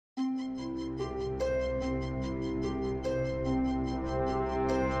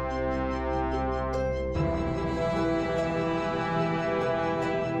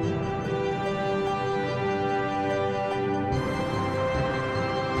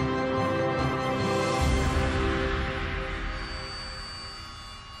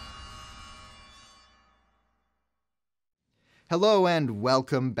Hello and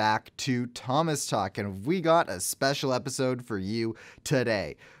welcome back to Thomas Talk, and we got a special episode for you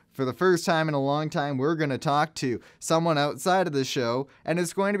today. For the first time in a long time, we're going to talk to someone outside of the show, and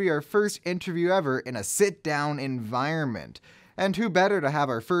it's going to be our first interview ever in a sit-down environment. And who better to have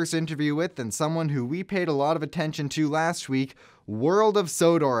our first interview with than someone who we paid a lot of attention to last week.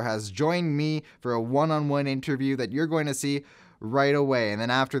 WORLDOFSODOR has joined me for a one-on-one interview that you're going to see right away. And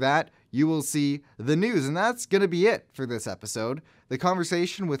then after that, you will see the news, and that's going to be it for this episode. The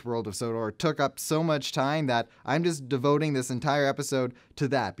conversation with WORLDOFSODOR took up so much time that I'm just devoting this entire episode to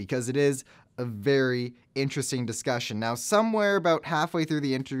that because it is a very interesting discussion. Now, somewhere about halfway through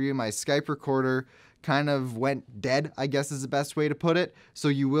the interview, my Skype recorder kind of went dead, I guess is the best way to put it, so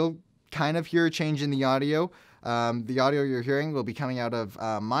you will kind of hear a change in the audio. The audio you're hearing will be coming out of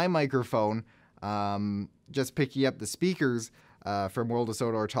my microphone, just picking up the speakers from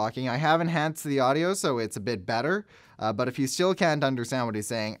WORLDOFSODOR talking. I have enhanced the audio, so it's a bit better. But if you still can't understand what he's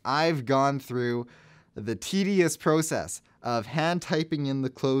saying, I've gone through the tedious process of hand typing in the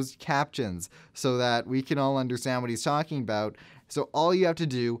closed captions so that we can all understand what he's talking about. So all you have to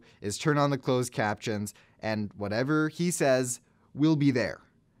do is turn on the closed captions, and whatever he says will be there.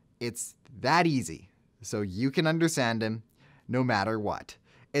 It's that easy, so you can understand him no matter what.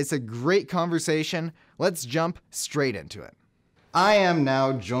 It's a great conversation. Let's jump straight into it. I am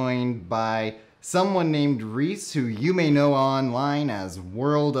now joined by someone named Reese, who you may know online as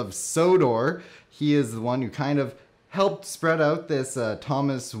WORLDOFSODOR. He is the one who kind of helped spread out this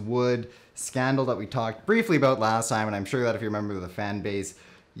Thomas Wood scandal that we talked briefly about last time, and I'm sure that if you're a member of the fan base,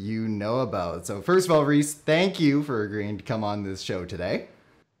 you know about. So first of all, Reese, thank you for agreeing to come on this show today.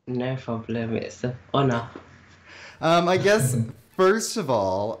 No problem, it's an honor. I guess, first of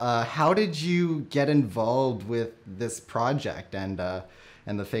all, how did you get involved with this project and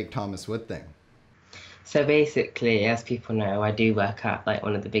the fake Thomas Wood thing? So basically, as people know, I do work at like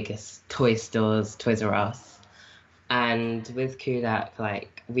one of the biggest toy stores, Toys R Us. And with Kudak,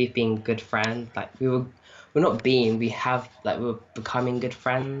 like we've been good friends. Like we're becoming good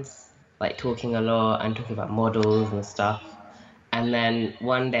friends, like talking a lot and talking about models and stuff. And then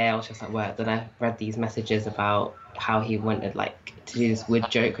one day I was just at work, then I read these messages about how he wanted like to do this wood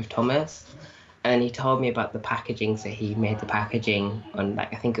joke with Thomas. And he told me about the packaging, so he made the packaging on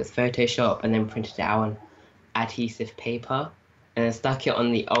like, I think it was Photoshop, and then printed it out on adhesive paper and then stuck it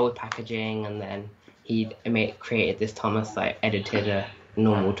on the old packaging, and then he created this Thomas, like edited a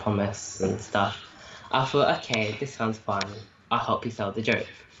normal Thomas and stuff. I thought, okay, this sounds fun. I'll help you sell the joke.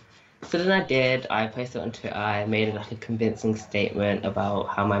 So then I did. I posted it on Twitter. I made like a convincing statement about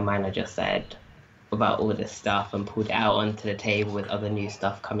how my manager said about all this stuff and pulled it out onto the table with other new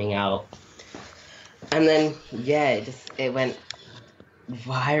stuff coming out. And then, yeah, it went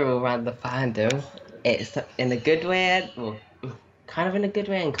viral around the fandom. It's in a good way, well, kind of in a good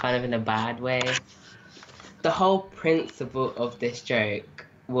way and kind of in a bad way. The whole principle of this joke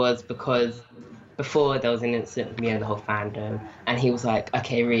was because before there was an incident with me and the whole fandom, and he was like,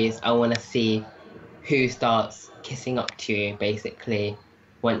 okay, Reese, I want to see who starts kissing up to you, basically,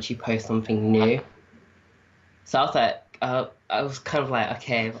 once you post something new. So I was like, I was kind of like,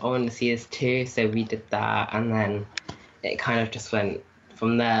 okay, I want to see this too, so we did that, and then it kind of just went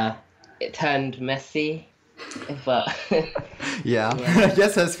from there. It turned messy, but... yeah, I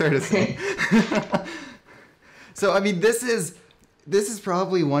guess that's fair to say. So, I mean, this is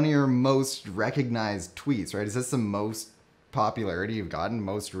probably one of your most recognized tweets, right? Is this the most popularity you've gotten,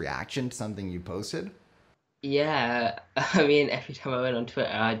 most reaction to something you posted? Yeah, I mean, every time I went on Twitter,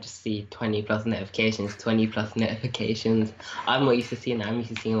 I'd just see 20 plus notifications. I'm not used to seeing that. I'm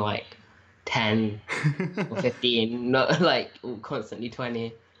used to seeing like 10 or 15, not like constantly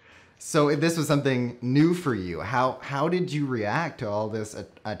 20. So this was something new for you. How did you react to all this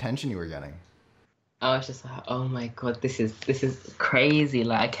attention you were getting? I was just like, oh my god, this is crazy.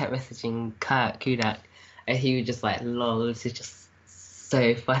 Like I kept messaging Kudak, and he was just like, lol, this is just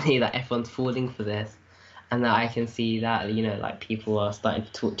so funny that everyone's falling for this, and that I can see that, you know, like people are starting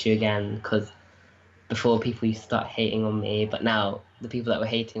to talk to you again, because before people used to start hating on me, but now the people that were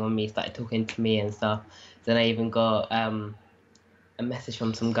hating on me started talking to me and stuff. Then I even got a message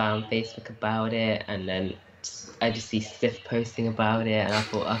from some guy on Facebook about it, and then I just see Sif posting about it, and I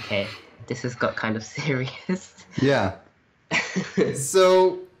thought, okay, this has got kind of serious. Yeah.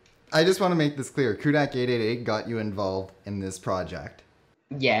 So I just want to make this clear. Kudak888 got you involved in this project.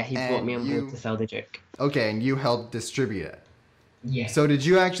 Yeah, he brought me on board to sell the joke. Okay, and you helped distribute it. Yeah. So did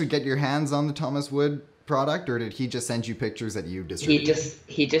you actually get your hands on the Thomas Wood product, or did he just send you pictures that you distributed?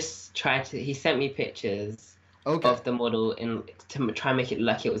 He sent me pictures of the model to try and make it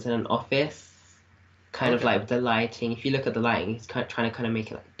like it was in an office. kind of Okay. like the lighting. If you look at the lighting, he's kind of trying to kind of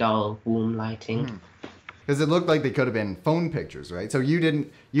make it like dull, warm lighting. Because it looked like they could have been phone pictures, right? So you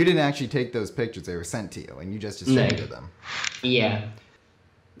didn't actually take those pictures; they were sent to you, and you just No. distributed them. Yeah.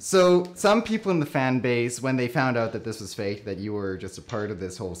 So some people in the fan base, when they found out that this was fake, that you were just a part of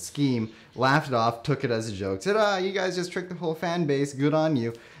this whole scheme, laughed it off, took it as a joke, said, you guys just tricked the whole fan base, good on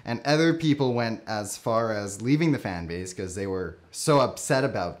you. And other people went as far as leaving the fan base because they were so upset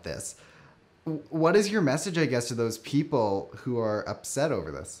about this. What is your message, I guess, to those people who are upset over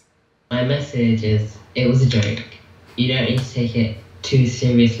this? My message is it was a joke. You don't need to take it too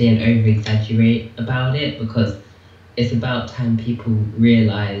seriously and over exaggerate about it, because it's about time people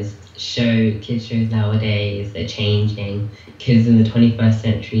realize kids shows nowadays, they're changing. Kids in the 21st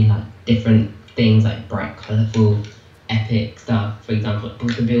century like different things like bright, colourful, epic stuff. For example,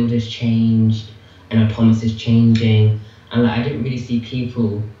 the Builder's changed, and Thomas is changing. And like I didn't really see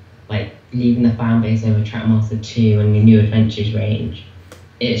people like leaving the fan base over Trackmaster 2 and the New Adventures range.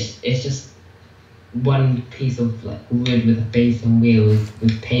 It's just one piece of like wood with a base and wheels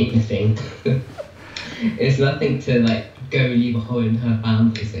with paint missing. It's nothing to like go leave a whole entire fan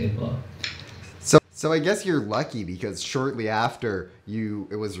base over. So I guess you're lucky because shortly after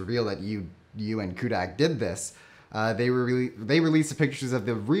it was revealed that you and Kudak did this, they released the pictures of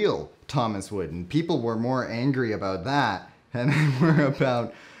the real Thomas Wood, and people were more angry about that than they were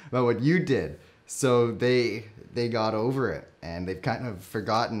about what you did. So they got over it, and they've kind of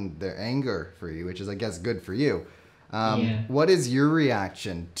forgotten their anger for you, which is, I guess, good for you. Yeah. What is your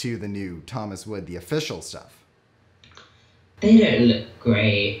reaction to the new Thomas Wood, the official stuff? They don't look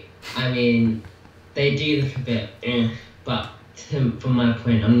great. I mean, they do look a bit, but from my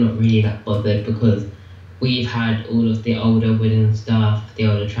point, I'm not really that bothered because we've had all of the older wooden stuff, the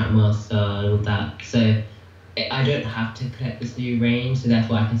older Trackmaster and all that. So I don't have to collect this new range, so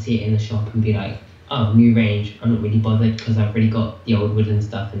therefore I can see it in the shop and be like, oh, new range. I'm not really bothered because I've already got the old wooden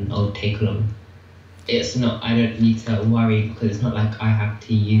stuff and old take along. It's not, I don't need to worry because it's not like I have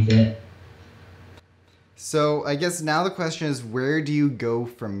to use it. So I guess now the question is, where do you go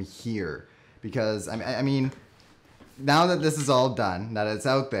from here? Because I mean, now that this is all done, that it's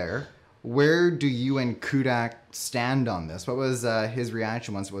out there, where do you and Kudak stand on this? What was his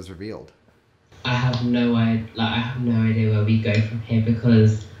reaction once it was revealed? I have no idea where we go from here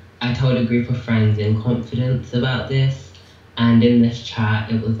because I told a group of friends in confidence about this, and in this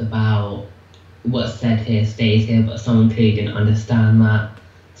chat it was about what's said here stays here, but someone clearly didn't understand that,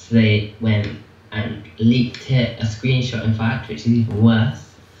 so they went and leaked it, a screenshot in fact, which is even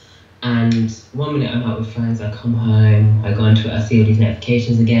worse. And 1 minute I'm out with friends, I come home, I go into it, I see all these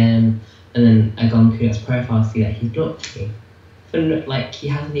notifications again, and then I go on Kudak's profile, see that he's blocked me. But like, he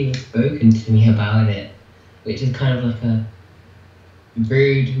hasn't even spoken to me about it, which is kind of like a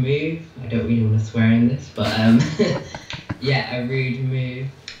rude move. I don't really want to swear in this, but yeah, a rude move.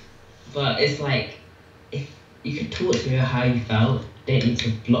 But it's like, if you could talk to me about how you felt, you don't need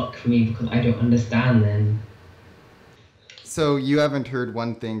to block me because I don't understand then. So you haven't heard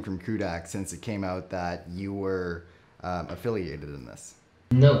one thing from Kudak since it came out that you were affiliated in this?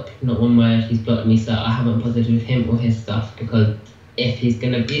 Nope, not one word. He's blocked me, so I haven't bothered with him or his stuff because if he's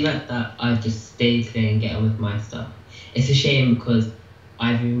gonna be like that, I just stay clear and get on with my stuff. It's a shame because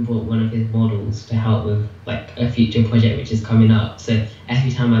I've even bought one of his models to help with like a future project which is coming up. So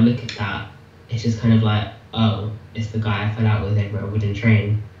every time I look at that, it's just kind of like, oh, it's the guy I fell out with over a wooden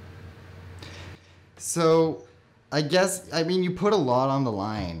train. So I guess, I mean, you put a lot on the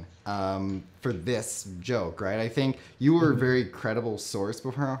line for this joke, right? I think you were a very credible source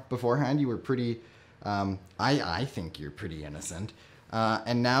beforehand. You were pretty, I think you're pretty innocent.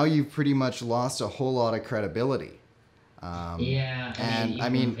 And now you've pretty much lost a whole lot of credibility. Yeah, I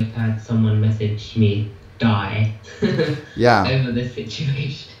mean, I've had someone message me die yeah. over this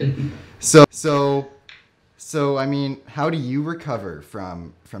situation. So I mean, how do you recover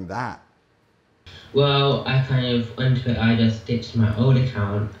from that? Well, I kind of went to it, I just ditched my old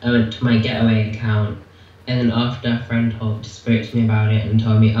account, I went to my getaway account, and then after a friend spoke to me about it and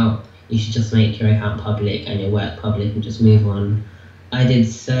told me, oh, you should just make your account public and your work public and just move on. I did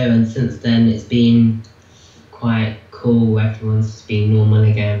so, and since then it's been quite cool, everyone's been normal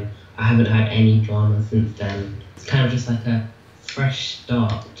again. I haven't had any drama since then. It's kind of just like a fresh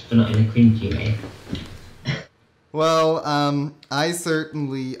start, but not in a cringy way. Well, I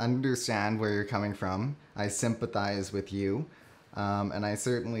certainly understand where you're coming from. I sympathize with you. And I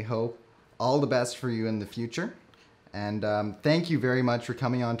certainly hope all the best for you in the future. And thank you very much for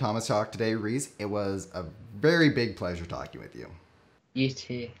coming on Thomas Talk today, Reese. It was a very big pleasure talking with you. You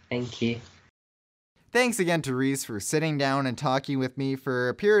too. Thank you. Thanks again to Reese for sitting down and talking with me for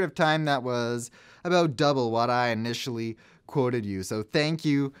a period of time that was about double what I initially quoted you. So thank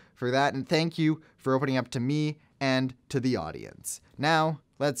you for that, and thank you for opening up to me and to the audience. Now,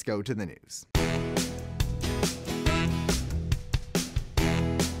 let's go to the news.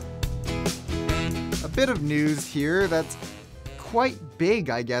 A bit of news here that's quite big,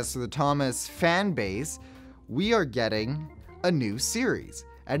 I guess, for the Thomas fan base. We are getting a new series,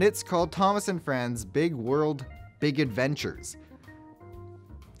 and it's called Thomas and Friends Big World, Big Adventures.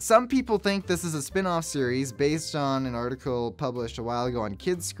 Some people think this is a spin-off series based on an article published a while ago on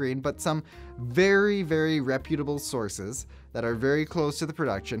Kids Screen, but some very, very reputable sources that are very close to the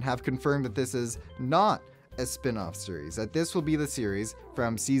production have confirmed that this is not a spin-off series, that this will be the series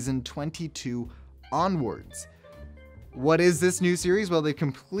from season 22 onwards. What is this new series? Well, they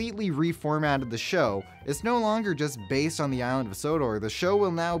completely reformatted the show. It's no longer just based on the island of Sodor. The show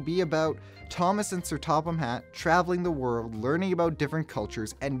will now be about Thomas and Sir Topham Hatt traveling the world, learning about different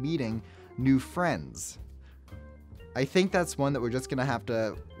cultures, and meeting new friends. I think that's one that we're just gonna have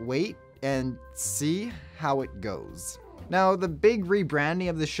to wait and see how it goes. Now, the big rebranding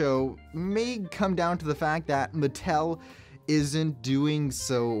of the show may come down to the fact that Mattel isn't doing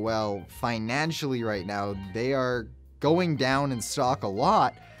so well financially right now. They are going down in stock a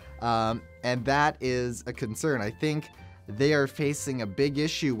lot, and that is a concern. I think they are facing a big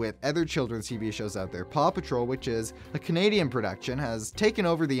issue with other children's TV shows out there. Paw Patrol, which is a Canadian production, has taken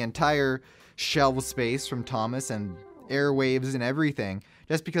over the entire shelf space from Thomas and airwaves and everything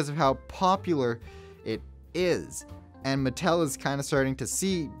just because of how popular it is. And Mattel is kind of starting to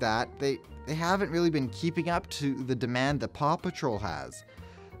see that they haven't really been keeping up to the demand that Paw Patrol has.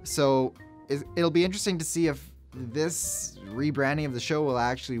 So it'll be interesting to see if this rebranding of the show will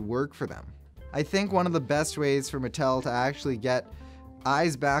actually work for them. I think one of the best ways for Mattel to actually get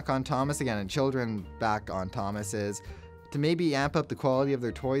eyes back on Thomas again and children back on Thomas is to maybe amp up the quality of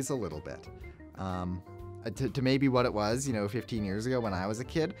their toys a little bit. To maybe what it was, 15 years ago when I was a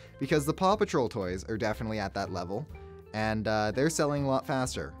kid, because the Paw Patrol toys are definitely at that level, and they're selling a lot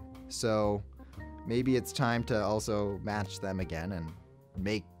faster. So maybe it's time to also match them again and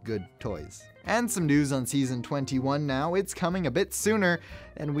make good toys. And some news on season 21 now. It's coming a bit sooner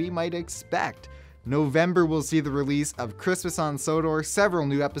than we might expect. November will see the release of Christmas on Sodor. Several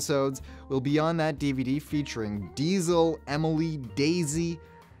new episodes will be on that DVD featuring Diesel, Emily, Daisy,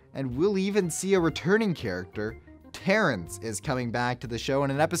 and we'll even see a returning character. Terrence is coming back to the show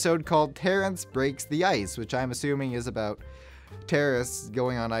in an episode called Terrence Breaks the Ice, which I'm assuming is about Terrace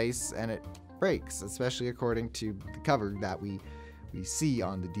going on ice and it breaks, especially according to the cover that we see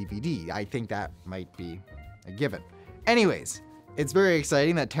on the DVD. I think that might be a given. Anyways, it's very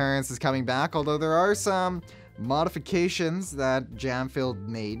exciting that Terrence is coming back, although there are some modifications that Jamfield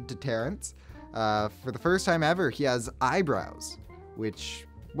made to Terrence. For the first time ever, he has eyebrows, which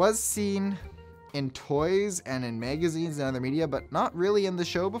was seen in toys and in magazines and other media, but not really in the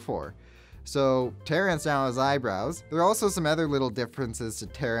show before. So Terrence now has eyebrows. There are also some other little differences to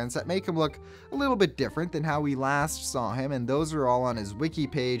Terrence that make him look a little bit different than how we last saw him, and those are all on his wiki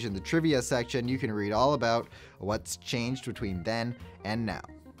page in the trivia section. You can read all about what's changed between then and now.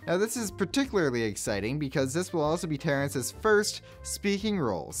 Now this is particularly exciting because this will also be Terrence's first speaking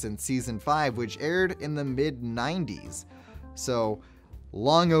role since season 5, which aired in the mid-90s. So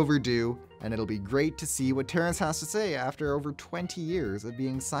long overdue, and it'll be great to see what Terrence has to say after over 20 years of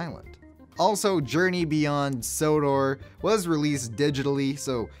being silent. Also, Journey Beyond Sodor was released digitally,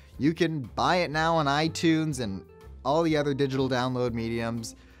 so you can buy it now on iTunes and all the other digital download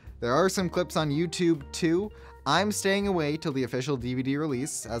mediums. There are some clips on YouTube too. I'm staying away till the official DVD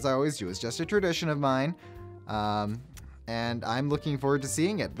release, as I always do. It's just a tradition of mine, and I'm looking forward to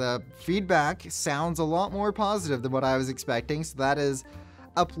seeing it. The feedback sounds a lot more positive than what I was expecting, so that is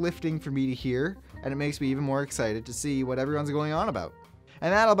uplifting for me to hear, and it makes me even more excited to see what everyone's going on about.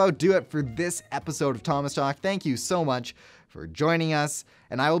 And that'll about do it for this episode of Thomas Talk. Thank you so much for joining us,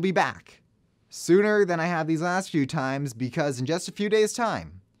 and I will be back sooner than I have these last few times, because in just a few days'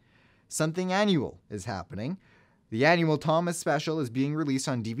 time, something annual is happening. The annual Thomas special is being released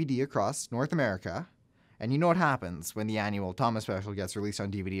on DVD across North America. And you know what happens when the annual Thomas special gets released on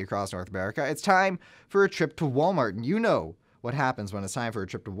DVD across North America? It's time for a trip to Walmart. And you know what happens when it's time for a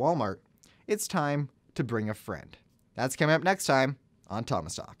trip to Walmart. It's time to bring a friend. That's coming up next time on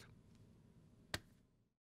Thomas Talk.